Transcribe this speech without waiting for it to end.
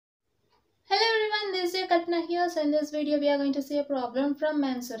is your Kalpana here. So in this video we are going to see a problem from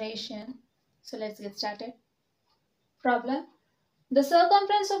mensuration. So let's get started. Problem. The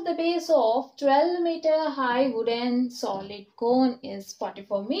circumference of the base of 12-meter high wooden solid cone is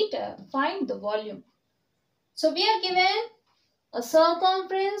 44 meter. Find the volume. So we are given a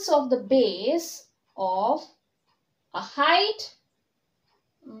circumference of the base of a height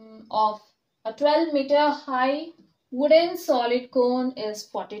of a 12-meter high wooden solid cone is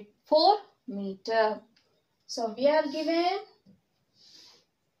 44 meter. So we are given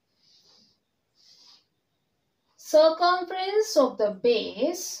circumference of the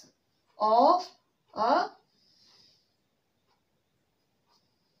base of a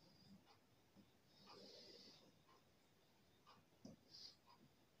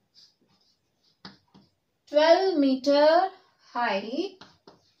 12-meter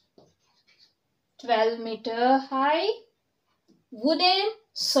high wooden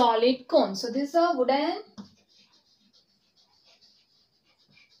solid cone. So this is a wooden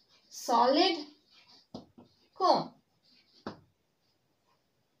solid cone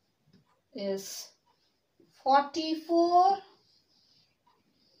is 44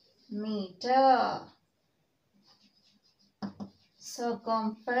 meter.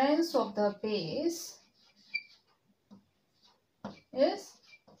 Circumference of the base is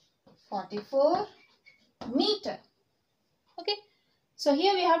 44 meter. Okay, so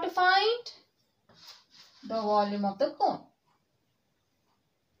here we have to find the volume of the cone.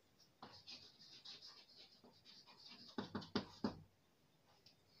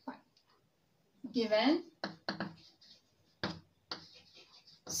 Given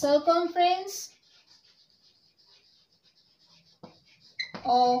circumference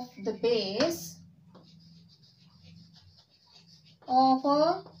of the base of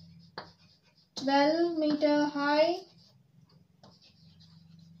a 12-meter high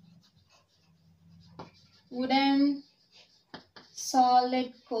wooden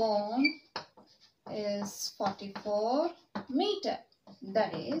solid cone is 44 meter.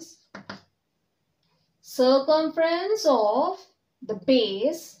 That is, circumference of the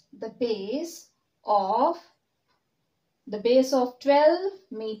base of 12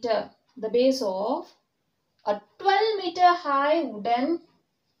 meter, the base of a 12-meter high wooden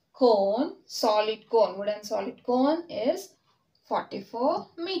solid cone is 44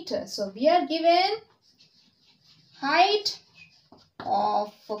 meters. So we are given height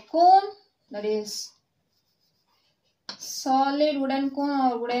of a cone, that is solid wooden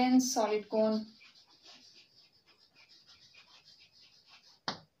cone or wooden solid cone,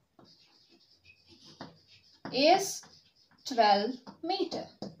 is 12 meter.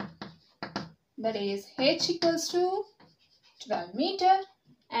 That is, h equals to 12 meter,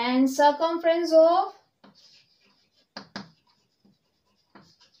 and circumference of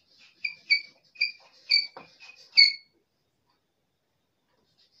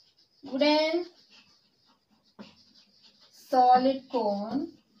wooden solid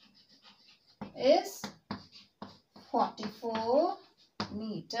cone is 44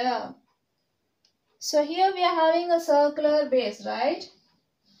 meter. So here we are having a circular base, right?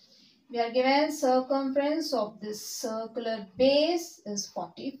 We are given circumference of this circular base is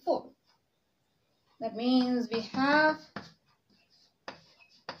 44. That means we have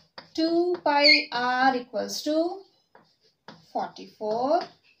 2 pi r equals to 44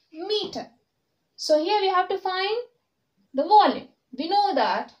 meter. So here we have to find the volume. We know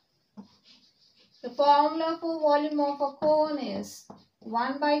that the formula for volume of a cone is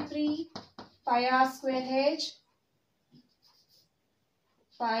 1 by 3 pi r square h,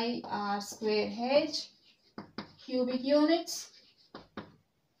 pi r square h, cubic units.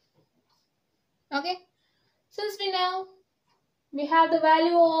 Okay, since we know we have the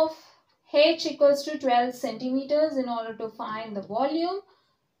value of h equals to 12 centimeters in order to find the volume,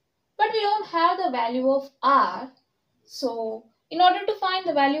 but we don't have the value of r. So in order to find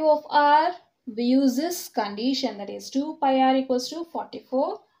the value of r, we use this condition, that is 2 pi r equals to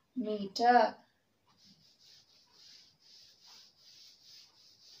 44 meter.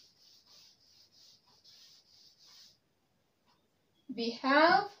 We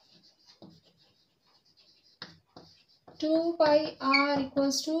have 2 pi r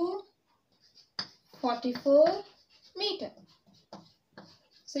equals to 44 meter.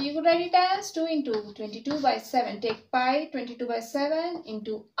 So you could write it as 2 into 22 by 7. Take pi 22 by 7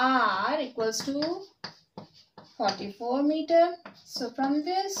 into r equals to 44 meter. So from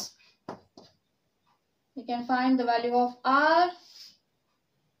this, we can find the value of r.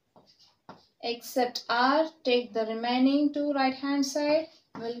 Except r, take the remaining to right hand side.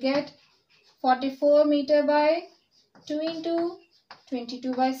 We'll get 44 meter by 2 into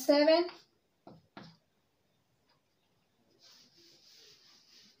 22 by 7.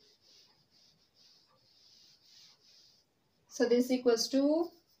 So this equals to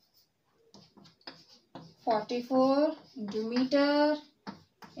 44 into meter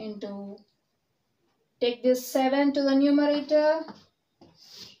into, take this 7 to the numerator,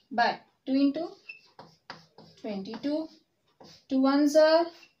 by 2 into 22. 2 ones are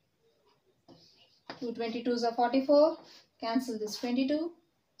 2 22s are 44. Cancel this 22.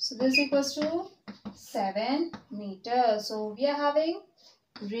 So this equals to 7 meters. So we are having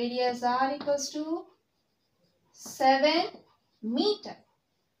radius r equals to 7 meter.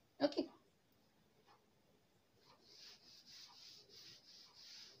 Okay.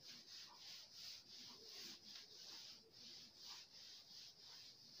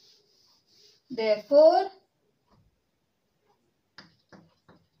 Therefore,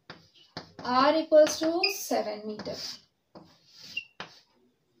 r equals to 7 meter.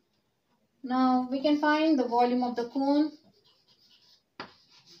 Now we can find the volume of the cone.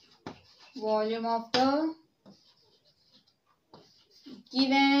 Volume of the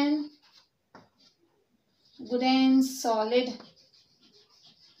given wooden solid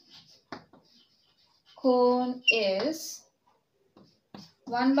cone is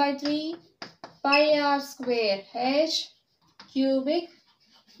 1/3 pi r square h cubic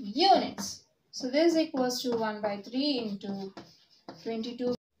units. So this equals to 1/3 into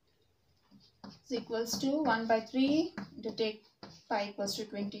 22 is equals to 1/3 into, take pi equals to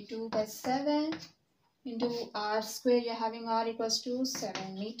 22/7 into r square. You're having r equals to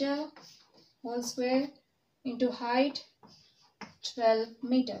 7 meter whole square into height 12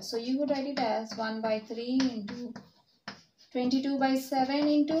 meters. So you would write it as 1/3 into 22/7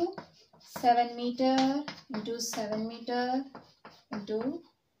 into 7 meter into 7 meter into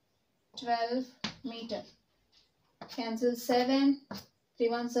 12 meter. Cancel 7. 3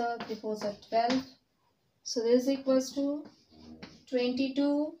 ones are 3 fours are 12. So this equals to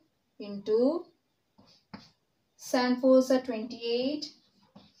 22 into 7 fours are 28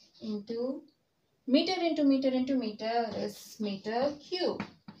 into meter into meter into meter is meter cube.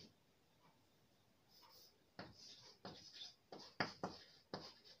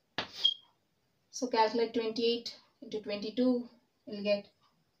 So calculate 28 into 22. You'll get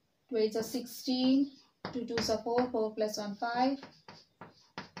 2 8s are 16, 2 2s are 4, 4 plus 1 5,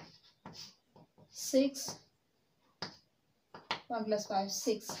 6, 1 plus 5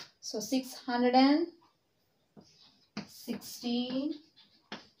 6. So 616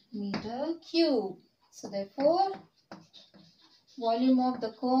 meter cube. So therefore, volume of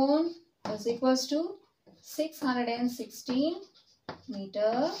the cone is equals to 616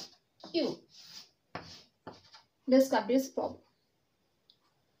 meter cube. This completes the problem.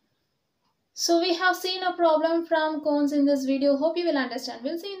 So we have seen a problem from cones in this video. Hope you will understand.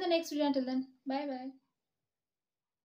 We'll see you in the next video. Until then, bye bye.